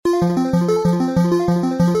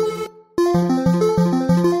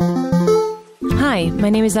My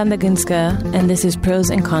name is Anna Gunska, and this is Pros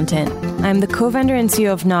and Content. I'm the co-founder and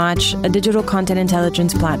CEO of Notch, a digital content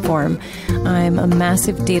intelligence platform. I'm a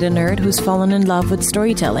massive data nerd who's fallen in love with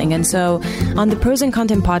storytelling. And so on the Pros and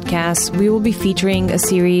Content podcast, we will be featuring a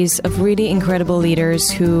series of really incredible leaders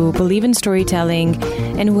who believe in storytelling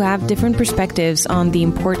and who have different perspectives on the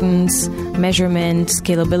importance, measurement,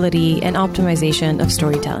 scalability, and optimization of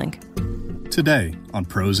storytelling. Today on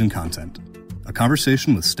Pros and Content, a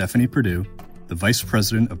conversation with Stephanie Perdue, the Vice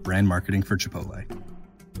President of Brand Marketing for Chipotle.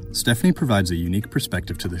 Stephanie provides a unique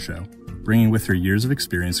perspective to the show, bringing with her years of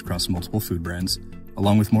experience across multiple food brands,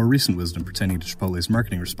 along with more recent wisdom pertaining to Chipotle's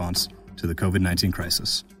marketing response to the COVID-19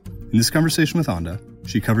 crisis. In this conversation with Anda,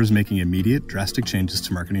 she covers making immediate, drastic changes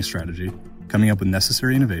to marketing strategy, coming up with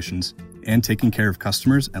necessary innovations, and taking care of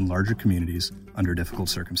customers and larger communities under difficult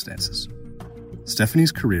circumstances.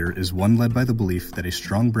 Stephanie's career is one led by the belief that a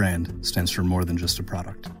strong brand stands for more than just a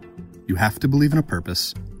product. You have to believe in a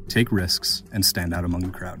purpose, take risks, and stand out among the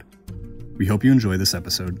crowd. We hope you enjoy this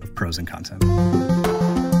episode of Pros and Content.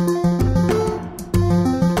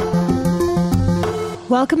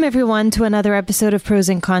 Welcome, everyone, to another episode of Pros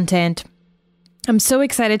and Content. I'm so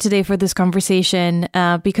excited today for this conversation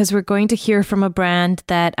because we're going to hear from a brand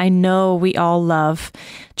that I know we all love,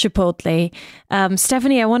 Chipotle.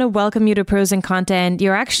 Stephanie, I want to welcome you to Pros and Content.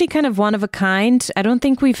 You're actually kind of one of a kind. I don't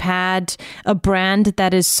think we've had a brand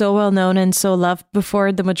that is so well known and so loved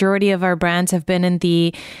before. The majority of our brands have been in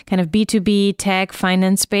the kind of B2B tech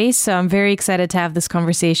finance space. So I'm very excited to have this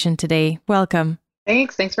conversation today. Welcome.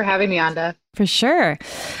 Thanks for having me, Anda. For sure.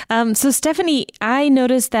 So Stephanie, I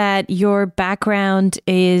noticed that your background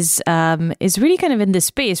is really kind of in this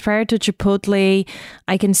space. Prior to Chipotle,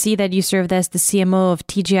 I can see that you served as the CMO of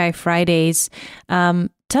TGI Fridays.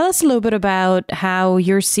 Tell us a little bit about how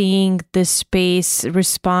you're seeing this space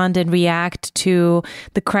respond and react to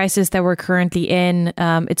the crisis that we're currently in.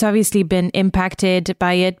 It's obviously been impacted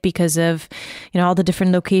by it because of, all the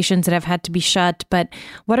different locations that have had to be shut. But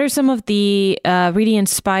what are some of the really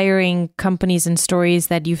inspiring companies and stories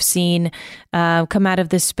that you've seen come out of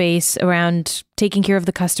this space around taking care of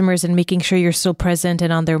the customers and making sure you're still present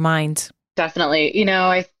and on their minds? Definitely.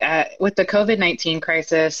 With the COVID-19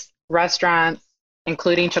 crisis, restaurants,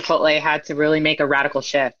 including Chipotle, had to really make a radical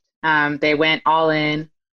shift. They went all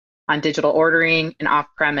in on digital ordering and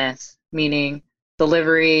off-premise, meaning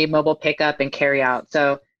delivery, mobile pickup, and carryout.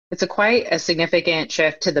 So it's quite a significant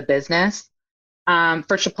shift to the business. For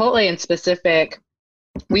Chipotle in specific,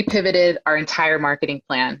 we pivoted our entire marketing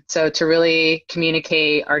plan. So to really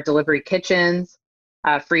communicate our delivery kitchens,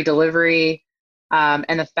 free delivery,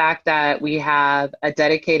 and the fact that we have a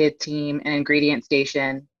dedicated team and ingredient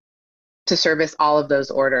station to service all of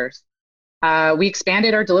those orders. We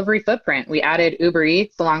expanded our delivery footprint. We added Uber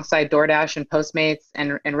Eats alongside DoorDash and Postmates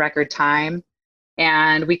in record time.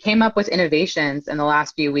 And we came up with innovations in the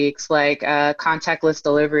last few weeks, like contactless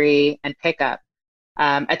delivery and pickup,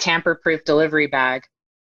 a tamper-proof delivery bag,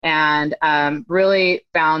 and really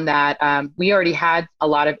found that we already had a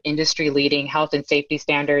lot of industry-leading health and safety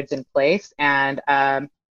standards in place, and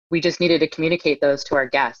we just needed to communicate those to our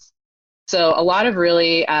guests. So a lot of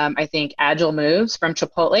really, I think, agile moves from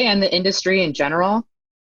Chipotle and the industry in general.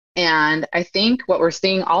 And I think what we're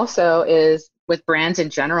seeing also is with brands in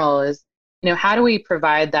general is, how do we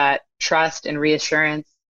provide that trust and reassurance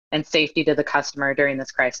and safety to the customer during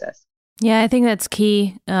this crisis? Yeah, I think that's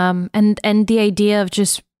key. And the idea of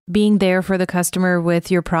just being there for the customer with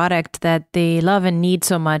your product that they love and need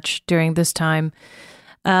so much during this time.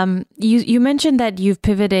 You mentioned that you've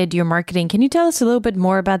pivoted your marketing. Can you tell us a little bit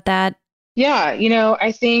more about that? Yeah,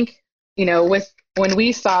 I think, when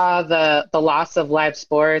we saw the loss of live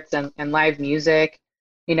sports and live music,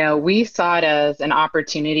 we saw it as an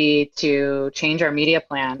opportunity to change our media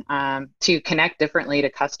plan, to connect differently to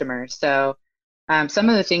customers. So some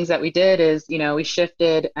of the things that we did is, we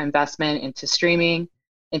shifted investment into streaming,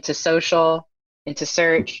 into social, into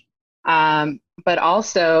search, but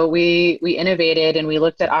also we innovated and we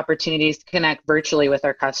looked at opportunities to connect virtually with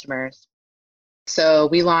our customers. So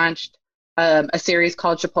we launched a series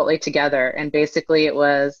called Chipotle Together. And basically it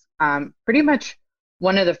was pretty much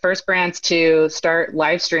one of the first brands to start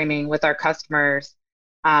live streaming with our customers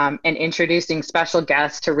and introducing special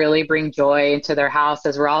guests to really bring joy into their house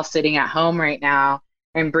as we're all sitting at home right now,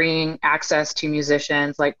 and bringing access to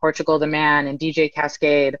musicians like Portugal the Man and DJ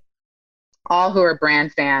Cascade, all who are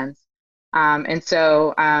brand fans. And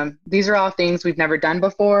so these are all things we've never done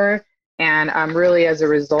before. And really as a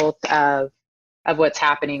result of what's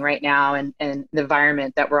happening right now and the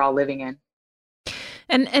environment that we're all living in.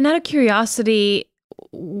 And out of curiosity,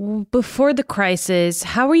 before the crisis,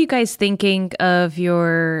 how were you guys thinking of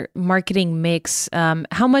your marketing mix?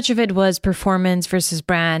 How much of it was performance versus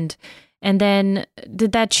brand? And then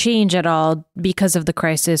did that change at all because of the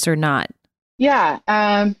crisis or not? Yeah.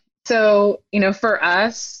 So, for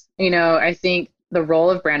us, I think the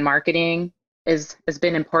role of brand marketing has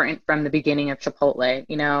been important from the beginning of Chipotle.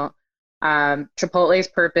 Chipotle's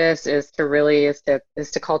purpose is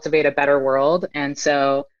to cultivate a better world. And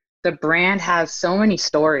so the brand has so many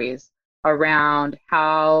stories around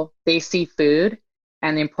how they see food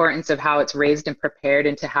and the importance of how it's raised and prepared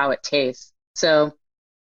into how it tastes. So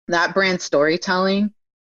that brand storytelling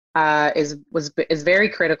is very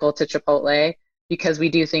critical to Chipotle because we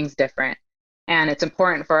do things different. And it's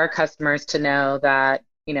important for our customers to know that,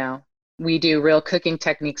 we do real cooking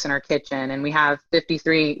techniques in our kitchen, and we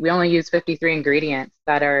only use 53 ingredients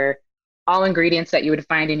that are all ingredients that you would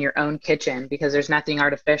find in your own kitchen because there's nothing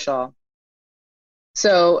artificial.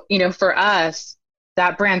 So, for us,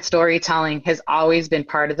 that brand storytelling has always been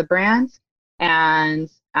part of the brand. And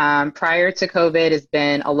prior to COVID has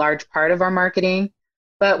been a large part of our marketing.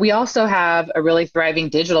 But we also have a really thriving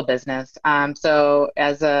digital business. So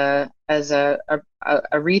as a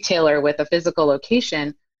retailer with a physical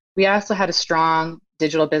location, we also had a strong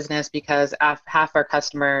digital business because half our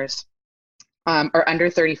customers are under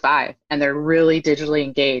 35 and they're really digitally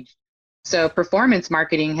engaged. So performance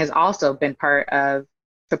marketing has also been part of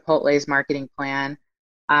Chipotle's marketing plan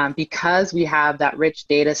because we have that rich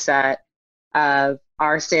data set of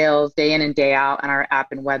our sales day in and day out on our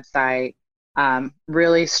app and website,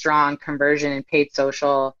 really strong conversion in paid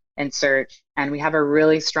social and search. And we have a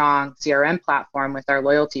really strong CRM platform with our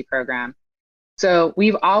loyalty program. So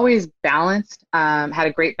we've always had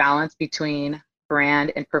a great balance between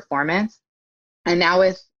brand and performance. And now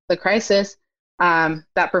with the crisis,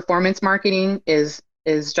 that performance marketing is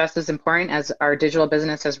just as important as our digital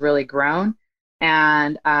business has really grown.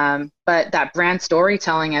 And but that brand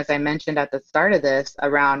storytelling, as I mentioned at the start of this,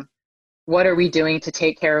 around what are we doing to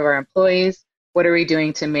take care of our employees? What are we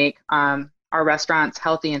doing to make our restaurants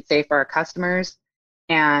healthy and safe for our customers?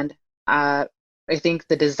 And I think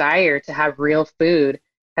the desire to have real food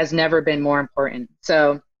has never been more important.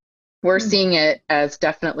 So we're seeing it as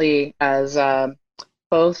definitely as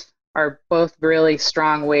both really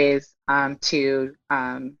strong ways to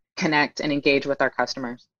connect and engage with our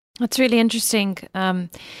customers. That's really interesting.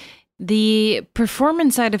 The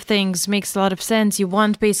performance side of things makes a lot of sense. You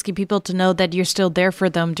want basically people to know that you're still there for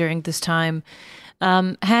them during this time.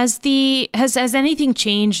 Has anything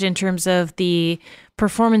changed in terms of the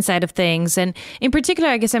performance side of things? And in particular,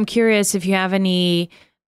 I guess I'm curious if you have any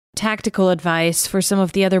tactical advice for some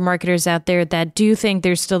of the other marketers out there that do think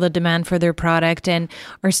there's still a demand for their product and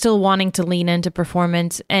are still wanting to lean into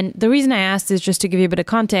performance. And the reason I asked is just to give you a bit of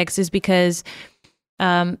context is because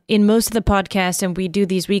in most of the podcasts, and we do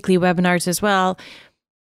these weekly webinars as well,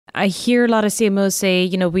 I hear a lot of CMOs say,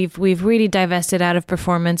 we've really divested out of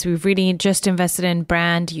performance. We've really just invested in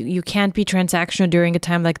brand. You can't be transactional during a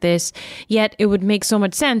time like this. Yet it would make so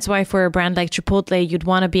much sense why for a brand like Chipotle, you'd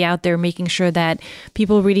want to be out there making sure that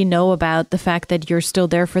people really know about the fact that you're still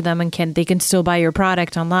there for them and they can still buy your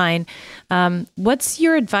product online. What's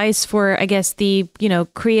your advice for, I guess, the,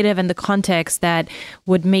 creative and the context that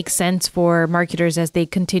would make sense for marketers as they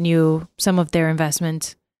continue some of their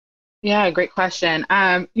investments? Yeah, great question.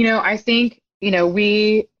 I think,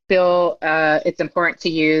 we feel it's important to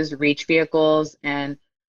use reach vehicles and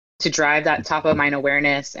to drive that top of mind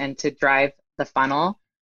awareness and to drive the funnel.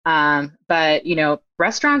 But,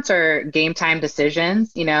 restaurants are game time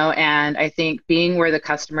decisions, and I think being where the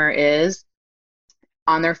customer is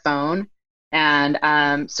on their phone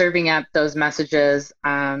and serving up those messages,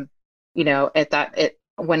 when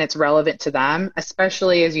it's relevant to them,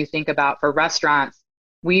 especially as you think about for restaurants,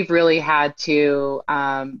 we've really had to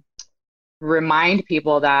remind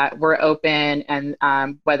people that we're open and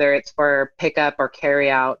whether it's for pickup or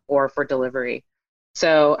carry out or for delivery.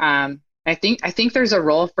 So I think there's a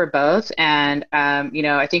role for both. And,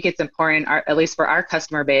 I think it's important, at least for our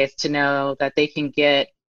customer base, to know that they can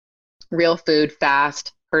get real food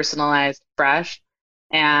fast, personalized, fresh.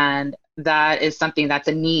 And that is something that's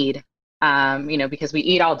a need, because we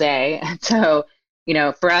eat all day. And so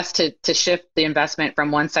for us to shift the investment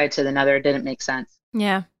from one side to another didn't make sense.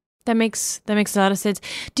 Yeah, that makes a lot of sense.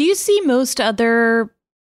 Do you see most other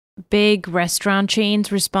big restaurant chains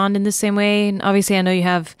respond in the same way? And obviously, I know you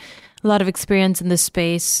have a lot of experience in this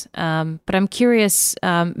space, but I'm curious,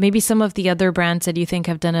 maybe some of the other brands that you think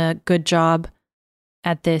have done a good job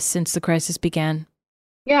at this since the crisis began.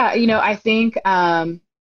 Yeah, I think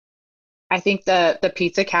the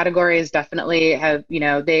pizza category is definitely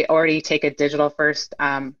they already take a digital first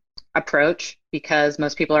approach because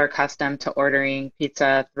most people are accustomed to ordering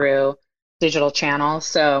pizza through digital channels.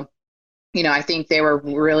 So, I think they were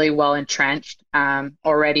really well entrenched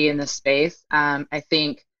already in the space. I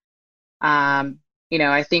think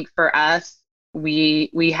for us,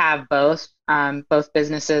 we have both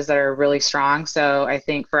businesses that are really strong. So I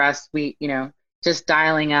think for us, just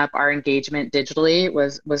dialing up our engagement digitally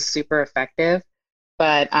was super effective.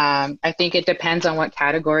 But I think it depends on what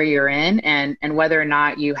category you're in and whether or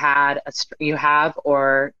not you have a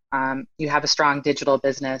strong digital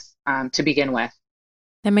business to begin with.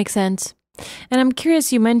 That makes sense. And I'm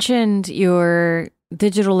curious, you mentioned your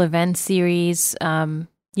digital event series.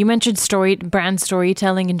 You mentioned brand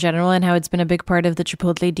storytelling in general and how it's been a big part of the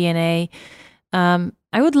Chipotle DNA.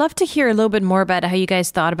 I would love to hear a little bit more about how you guys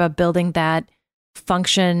thought about building that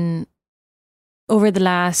function over the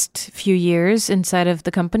last few years inside of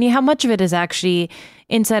the company. How much of it is actually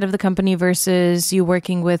inside of the company versus you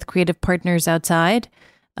working with creative partners outside?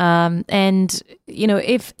 And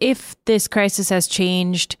if this crisis has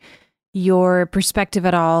changed your perspective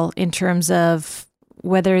at all in terms of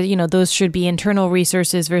whether, those should be internal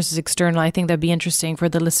resources versus external, I think that'd be interesting for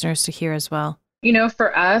the listeners to hear as well.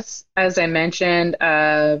 For us, as I mentioned,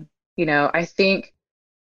 I think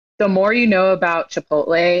the more you know about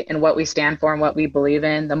Chipotle and what we stand for and what we believe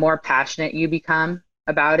in, the more passionate you become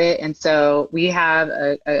about it. And so we have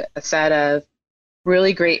a set of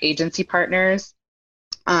really great agency partners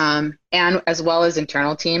and as well as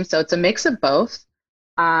internal teams. So it's a mix of both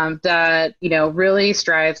that, really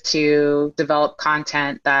strives to develop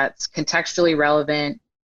content that's contextually relevant,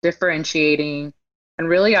 differentiating, and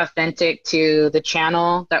really authentic to the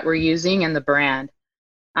channel that we're using and the brand.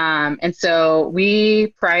 And so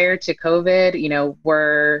prior to COVID,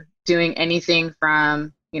 were doing anything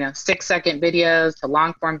from, 6-second videos to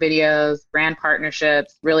long form videos, brand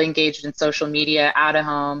partnerships, really engaged in social media, out of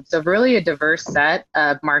home. So really a diverse set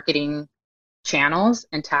of marketing channels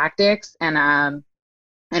and tactics. And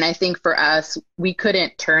I think for us, we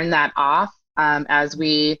couldn't turn that off as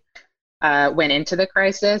we went into the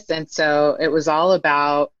crisis. And so it was all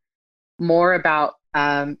more about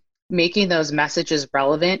making those messages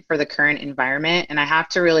relevant for the current environment. And I have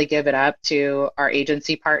to really give it up to our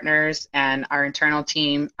agency partners and our internal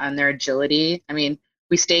team on their agility. I mean,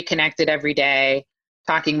 we stay connected every day,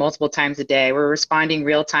 talking multiple times a day. We're responding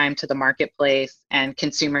real time to the marketplace and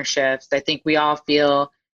consumer shifts. I think we all feel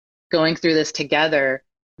going through this together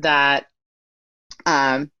that,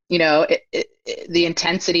 the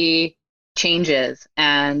intensity changes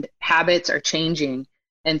and habits are changing.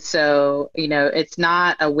 And so, it's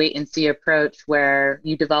not a wait and see approach where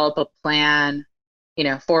you develop a plan,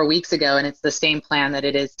 4 weeks ago and it's the same plan that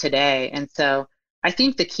it is today. And so I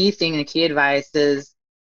think the key thing, the key advice is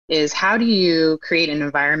how do you create an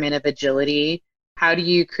environment of agility? How do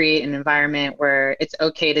you create an environment where it's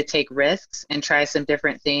okay to take risks and try some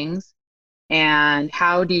different things? And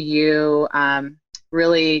how do you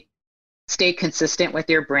really stay consistent with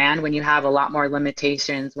your brand when you have a lot more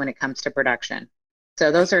limitations when it comes to production?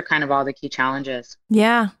 So those are kind of all the key challenges.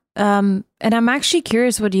 Yeah. And I'm actually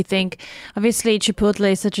curious what you think. Obviously,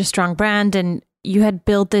 Chipotle is such a strong brand and you had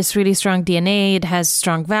built this really strong DNA. It has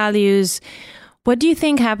strong values. What do you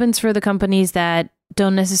think happens for the companies that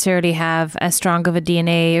don't necessarily have as strong of a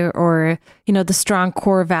DNA or the strong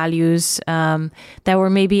core values that were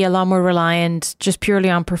maybe a lot more reliant just purely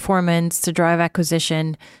on performance to drive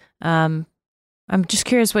acquisition? I'm just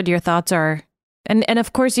curious what your thoughts are. And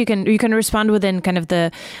of course you can respond within kind of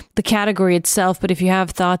the category itself, but if you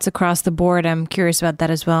have thoughts across the board, I'm curious about that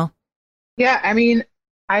as well. Yeah, I mean,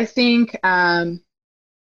 I think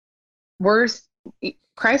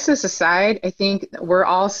crisis aside, I think we're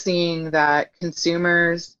all seeing that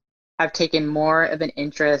consumers have taken more of an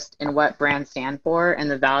interest in what brands stand for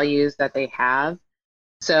and the values that they have.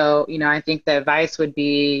 So, I think the advice would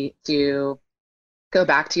be to go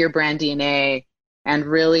back to your brand DNA and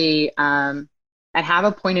really and have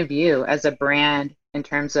a point of view as a brand in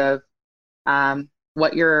terms of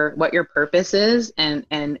what your purpose is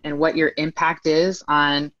and what your impact is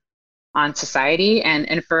on society.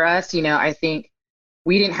 And for us, I think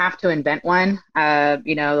we didn't have to invent one.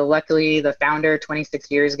 Luckily the founder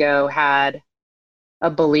 26 years ago had a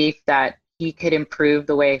belief that he could improve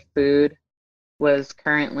the way food was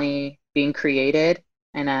currently being created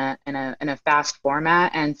in a fast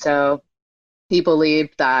format. And so he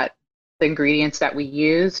believed that the ingredients that we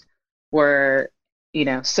used were,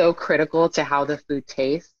 so critical to how the food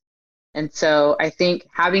tastes. And so I think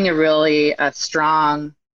having a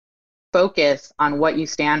strong focus on what you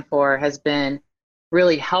stand for has been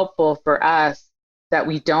really helpful for us, that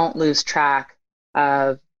we don't lose track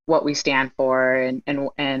of what we stand for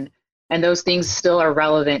and And those things still are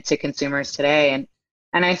relevant to consumers today.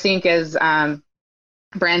 And I think as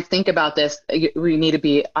brands think about this, we need to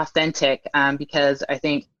be authentic, because I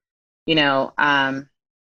think, you know,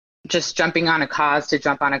 just jumping on a cause to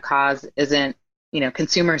jump on a cause isn't,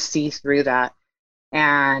 consumers see through that.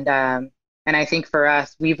 And I think for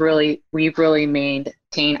us, we've really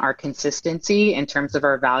maintained our consistency in terms of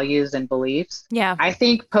our values and beliefs. Yeah. I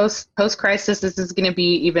think post crisis, this is going to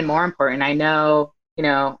be even more important. I know,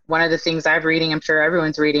 one of the things I'm reading, I'm sure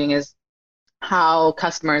everyone's reading, is how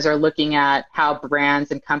customers are looking at how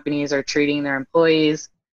brands and companies are treating their employees.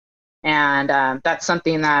 And that's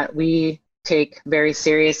something that we take very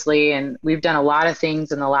seriously. And we've done a lot of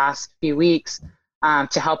things in the last few weeks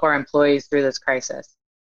to help our employees through this crisis.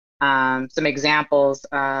 Some examples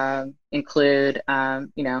include,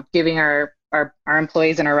 giving our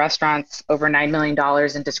employees in our restaurants over $9 million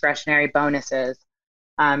in discretionary bonuses,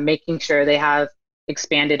 making sure they have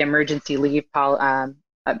expanded emergency leave benefits,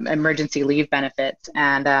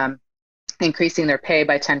 and increasing their pay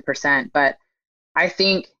by 10%. But I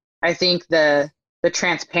think the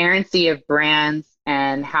transparency of brands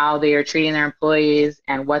and how they are treating their employees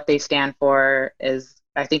and what they stand for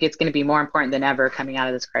I think it's going to be more important than ever coming out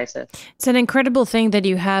of this crisis. It's an incredible thing that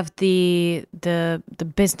you have the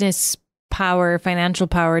business power, financial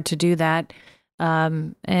power to do that.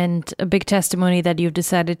 And a big testimony that you've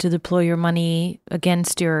decided to deploy your money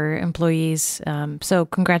against your employees. So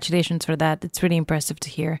congratulations for that. It's really impressive to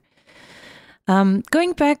hear.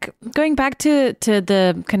 Going back to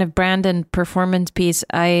the kind of brand and performance piece,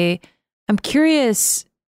 I'm curious,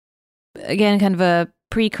 again, kind of a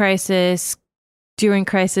pre-crisis, during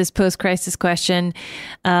crisis, post-crisis question.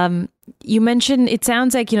 You mentioned, it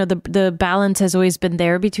sounds like, the balance has always been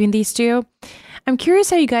there between these two. I'm curious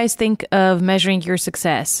how you guys think of measuring your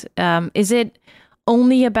success. Is it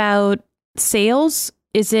only about sales?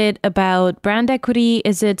 Is it about brand equity?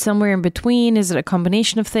 Is it somewhere in between? Is it a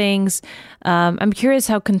combination of things? I'm curious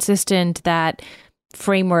how consistent that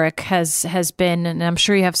framework has been, and I'm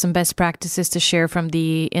sure you have some best practices to share from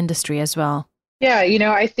the industry as well. Yeah,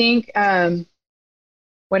 I think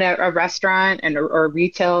when a restaurant or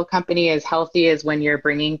retail company is healthy is when you're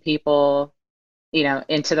bringing people,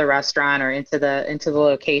 into the restaurant or into the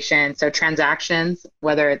location. So transactions,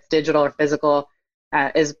 whether it's digital or physical,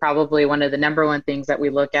 is probably one of the number one things that we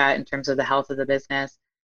look at in terms of the health of the business.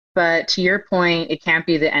 But to your point, it can't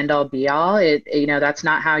be the end all be all. That's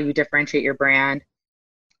not how you differentiate your brand.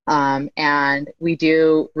 And we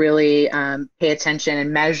do really pay attention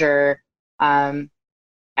and measure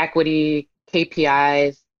equity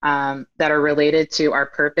KPIs that are related to our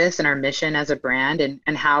purpose and our mission as a brand,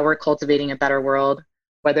 and how we're cultivating a better world,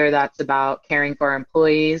 whether that's about caring for our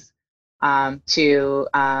employees, to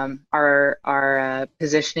our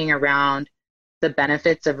positioning around the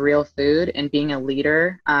benefits of real food and being a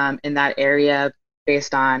leader in that area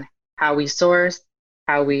based on how we source,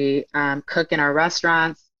 how we cook in our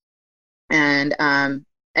restaurants, and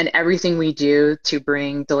everything we do to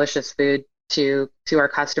bring delicious food to our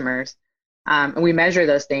customers. And we measure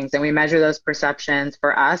those things, and we measure those perceptions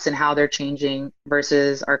for us and how they're changing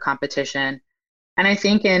versus our competition. And I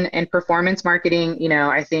think in performance marketing,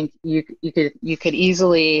 I think you could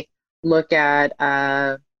easily look at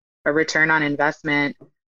a return on investment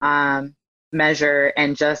measure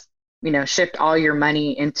and just shift all your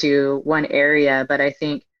money into one area. But I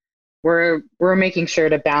think we're making sure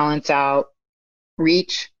to balance out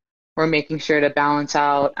reach. We're making sure to balance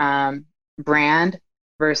out brand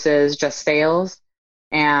versus just sales,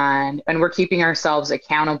 and we're keeping ourselves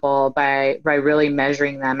accountable by really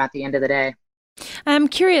measuring them at the end of the day. I'm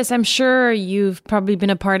curious, I'm sure you've probably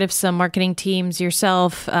been a part of some marketing teams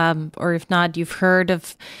yourself, or if not, you've heard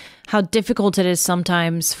of how difficult it is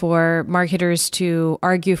sometimes for marketers to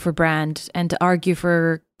argue for brand and to argue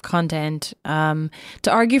for content,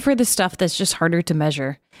 to argue for the stuff that's just harder to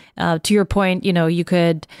measure. To your point, you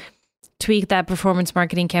could tweak that performance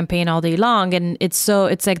marketing campaign all day long, and it's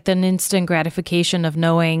like the instant gratification of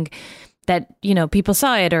knowing that people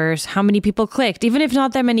saw it, or how many people clicked. Even if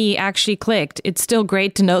not that many actually clicked, it's still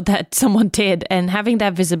great to know that someone did, and having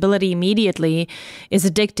that visibility immediately is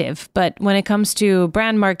addictive. But when it comes to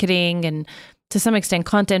brand marketing, and to some extent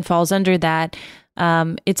content falls under that,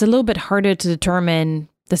 it's a little bit harder to determine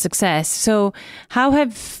the success. So how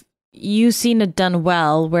have you seen it done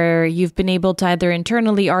well, where you've been able to either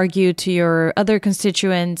internally argue to your other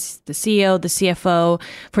constituents, the CEO, the CFO,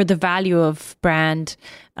 for the value of brand?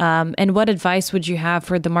 And what advice would you have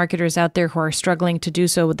for the marketers out there who are struggling to do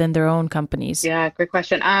so within their own companies? Yeah, great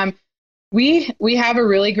question. We have a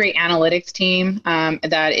really great analytics team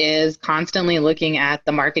that is constantly looking at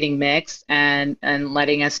the marketing mix and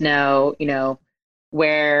letting us know,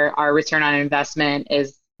 where our return on investment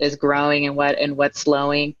is growing and what's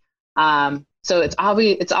slowing. So it's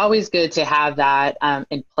always good to have that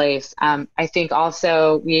in place. I think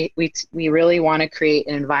also we really want to create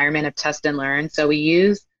an environment of test and learn. So we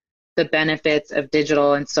use the benefits of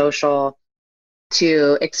digital and social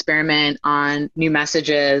to experiment on new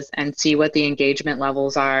messages and see what the engagement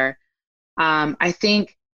levels are. I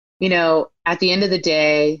think, at the end of the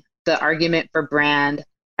day, the argument for brand,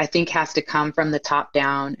 I think, has to come from the top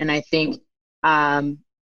down. And I think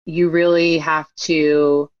you really have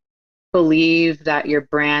to believe that your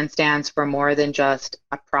brand stands for more than just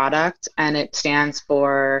a product, and it stands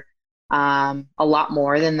for a lot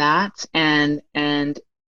more than that. And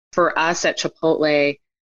for us at Chipotle,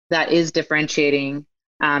 that is differentiating.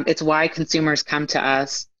 It's why consumers come to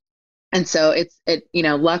us. And so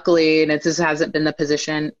luckily, and it just hasn't been the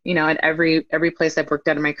position, at every place I've worked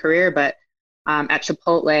at in my career, but at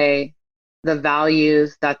Chipotle, the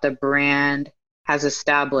values that the brand has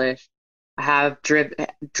established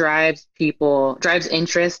drives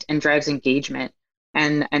interest and drives engagement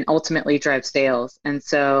and ultimately drives sales. And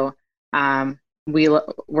so we're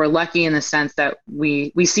lucky in the sense that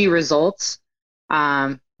we see results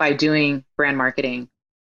by doing brand marketing.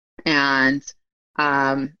 And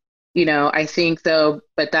I think though,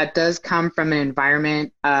 but that does come from an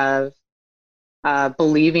environment of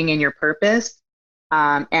believing in your purpose,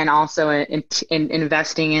 and also in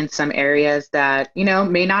investing in some areas that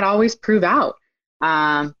may not always prove out,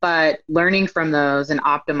 but learning from those and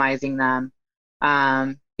optimizing them,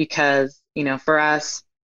 because for us,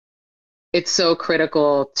 it's so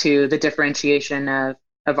critical to the differentiation of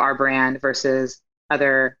our brand versus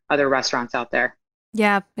other restaurants out there.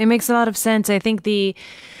 Yeah, it makes a lot of sense. I think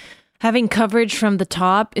having coverage from the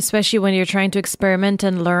top, especially when you're trying to experiment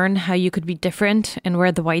and learn how you could be different and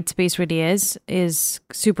where the white space really is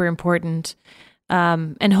super important.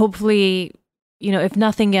 And hopefully, if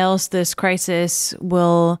nothing else, this crisis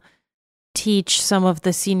will teach some of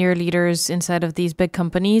the senior leaders inside of these big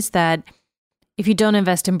companies that if you don't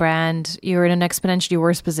invest in brand, you're in an exponentially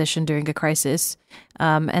worse position during a crisis.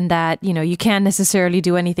 And that, you can't necessarily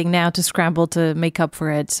do anything now to scramble to make up for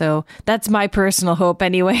it. So that's my personal hope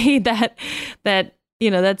anyway, that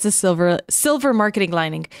that's a silver marketing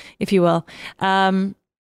lining, if you will. I'm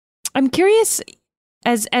curious,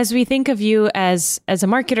 as we think of you as a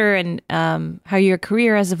marketer and how your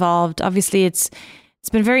career has evolved, obviously it's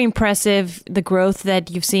been very impressive, the growth that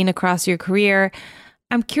you've seen across your career.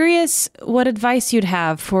 I'm curious what advice you'd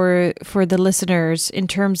have for the listeners in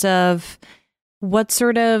terms of what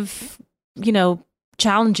sort of,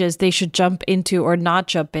 challenges they should jump into or not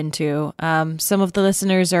jump into. Some of the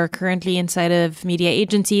listeners are currently inside of media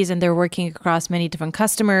agencies and they're working across many different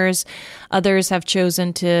customers. Others have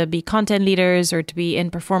chosen to be content leaders or to be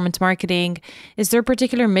in performance marketing. Is there a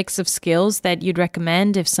particular mix of skills that you'd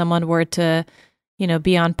recommend if someone were to,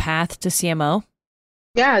 be on path to CMO?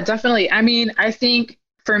 Yeah, definitely. I mean, I think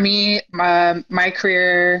for me, my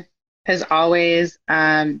career has always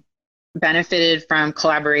benefited from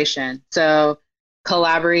collaboration. So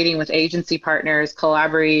collaborating with agency partners,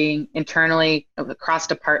 collaborating internally across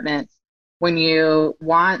departments. When you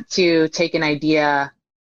want to take an idea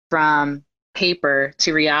from paper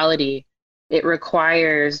to reality, it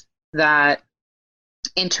requires that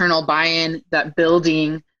internal buy-in, that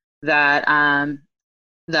building, that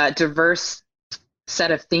diverse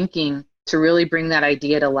set of thinking to really bring that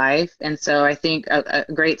idea to life. And so I think a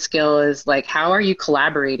great skill is like, how are you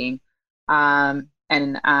collaborating?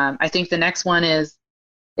 I think the next one is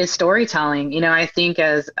storytelling. I think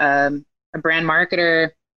as a brand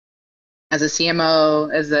marketer, as a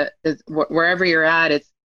CMO, wherever you're at, it's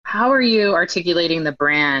how are you articulating the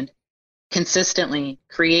brand consistently,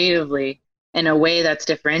 creatively, in a way that's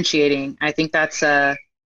differentiating. I think that's a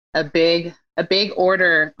big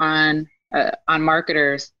order on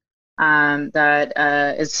marketers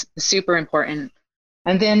that is super important.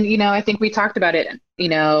 And then, I think we talked about it,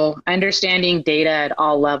 understanding data at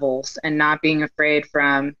all levels and not being afraid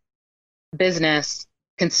from business,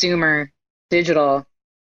 consumer, digital,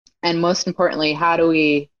 and most importantly, how do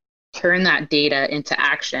we turn that data into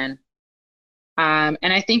action? And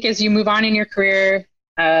I think as you move on in your career,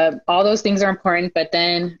 all those things are important, but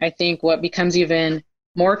then I think what becomes even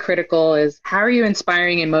more critical is how are you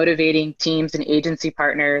inspiring and motivating teams and agency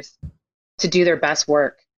partners to do their best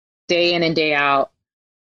work day in and day out.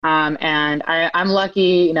 And I'm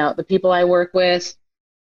lucky, the people I work with,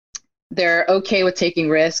 they're okay with taking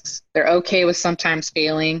risks. They're okay with sometimes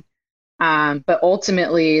failing. But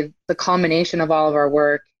ultimately, the culmination of all of our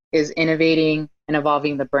work is innovating and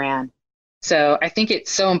evolving the brand. So I think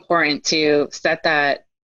it's so important to set that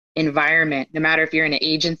environment, no matter if you're in an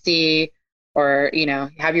agency or,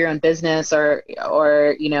 have your own business or,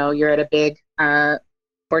 you're at a big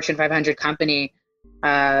Fortune 500 company.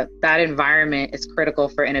 That environment is critical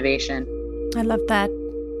for innovation. I love that.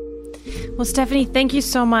 Well, Stephanie, thank you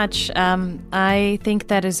so much. I think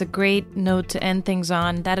that is a great note to end things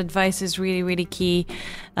on. That advice is really, really key.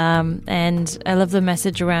 And I love the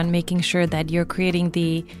message around making sure that you're creating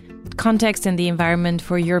the context and the environment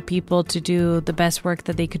for your people to do the best work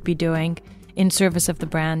that they could be doing in service of the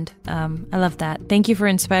brand. I love that. Thank you for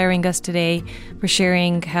inspiring us today, for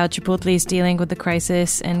sharing how Chipotle is dealing with the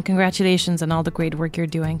crisis, and congratulations on all the great work you're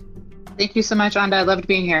doing. Thank you so much, Anda. I loved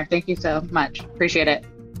being here. Thank you so much. Appreciate it.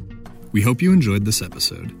 We hope you enjoyed this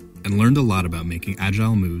episode and learned a lot about making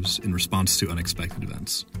agile moves in response to unexpected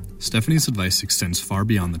events. Stephanie's advice extends far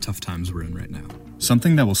beyond the tough times we're in right now.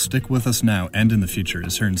 Something that will stick with us now and in the future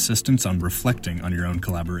is her insistence on reflecting on your own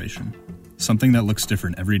collaboration. Something that looks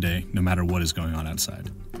different every day, no matter what is going on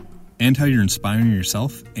outside. And how you're inspiring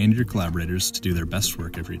yourself and your collaborators to do their best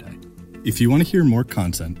work every day. If you want to hear more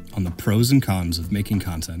content on the pros and cons of making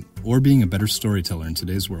content or being a better storyteller in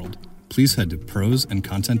today's world, please head to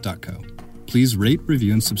prosandcontent.co. Please rate,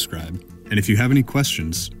 review, and subscribe. And if you have any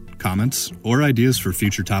questions, comments, or ideas for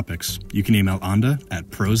future topics, you can email Anda at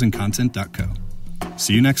prosandcontent.co.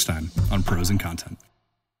 See you next time on Pros and Content.